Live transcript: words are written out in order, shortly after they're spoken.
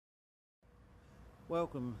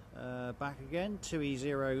Welcome back again,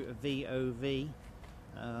 2E0VOV,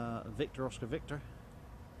 Victor Oscar Victor.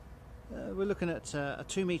 We're looking at a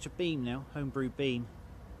 2-meter beam now, homebrew beam,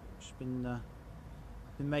 which has been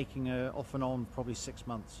making off and on probably 6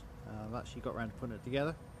 months. I've actually got around to putting it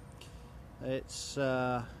together. It's,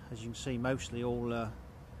 as you can see, mostly all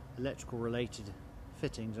electrical related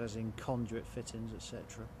fittings, as in conduit fittings,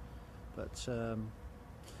 etc. But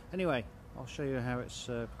anyway, I'll show you how it's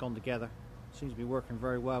gone together. Seems to be working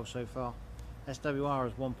very well so far. SWR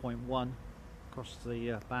is 1.1 across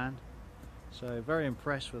the band, so very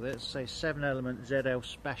impressed with it. It's a 7-element ZL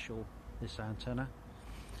Special, this antenna,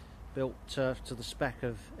 built to the spec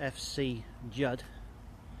of F.C.Judd,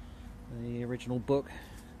 the original book,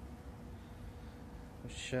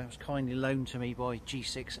 which was kindly loaned to me by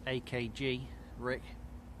G6AKC, Rik.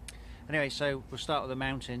 Anyway, so we'll start with the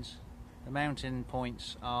mountains. The mountain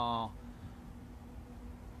points are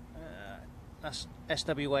that's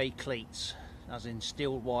SWA cleats, as in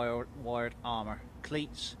steel wired armour.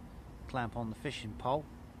 Cleats clamp on the fishing pole.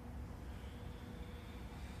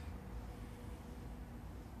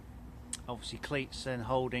 Obviously cleats then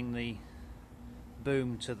holding the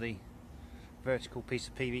boom to the vertical piece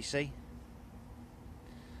of PVC.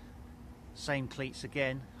 Same cleats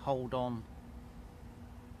again hold on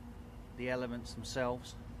the elements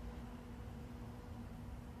themselves.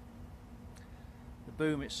 The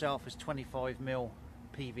boom itself is 25mm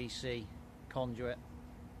PVC conduit,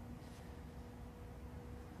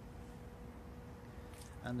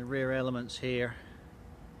 and the rear elements here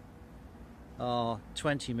are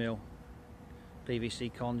 20mm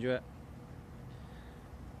PVC conduit.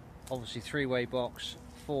 Obviously 3-way box,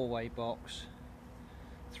 4-way box,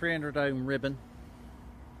 300 ohm ribbon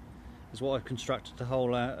is what I've constructed the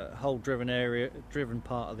whole driven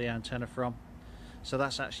part of the antenna from. So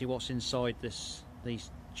that's actually what's inside these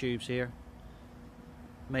tubes here,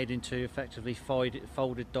 made into effectively folded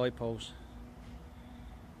dipoles.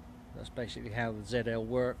 That's basically how the ZL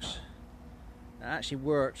works. It actually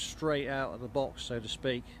worked straight out of the box, so to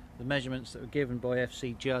speak. The measurements that were given by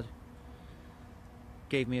F.C.Judd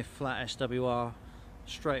gave me a flat SWR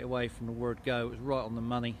straight away from the word go. It was right on the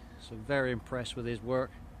money, so very impressed with his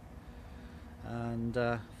work, and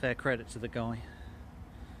fair credit to the guy.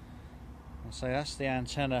 I'll say that's the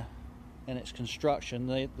antenna in its construction.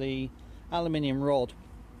 The aluminium rod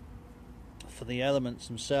for the elements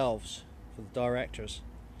themselves, for the directors,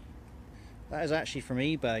 that is actually from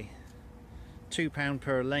eBay. £2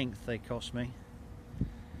 per length they cost me,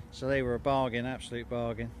 so they were a bargain, absolute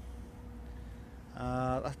bargain.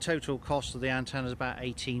 The total cost of the antenna is about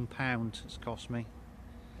 £18 it's cost me,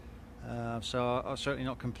 so I'll certainly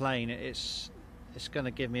not complain. It's going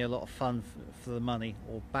to give me a lot of fun for the money,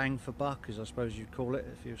 or bang for buck, as I suppose you'd call it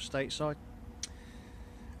if you're stateside.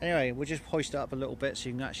 Anyway, we'll just hoist it up a little bit so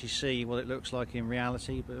you can actually see what it looks like in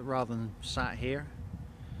reality, but rather than sat here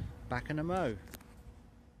back in a mow.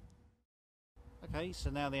 Okay, so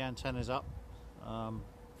now the antenna's up,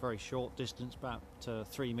 very short distance, about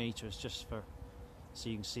 3 meters, just so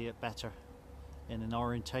you can see it better in an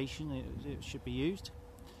orientation it should be used.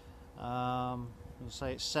 I'll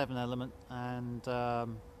say it's 7-element, and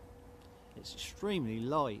it's extremely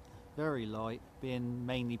light, very light, being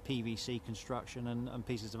mainly PVC construction and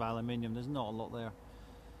pieces of aluminium. There's not a lot there.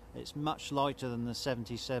 It's much lighter than the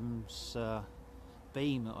 77's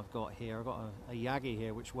beam that I've got here. I've got a Yagi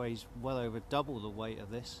here which weighs well over double the weight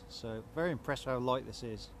of this, so very impressed how light this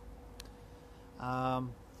is.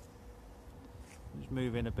 Just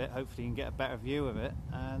move in a bit, hopefully you can get a better view of it,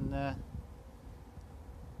 and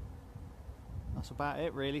that's about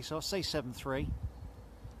it really. So I'll say 7.3,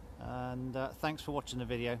 and thanks for watching the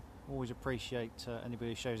video. Always appreciate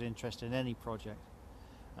anybody who shows interest in any project,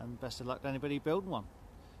 and best of luck to anybody building one.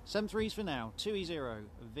 7.3s for now.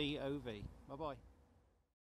 2E0VOV. Bye bye.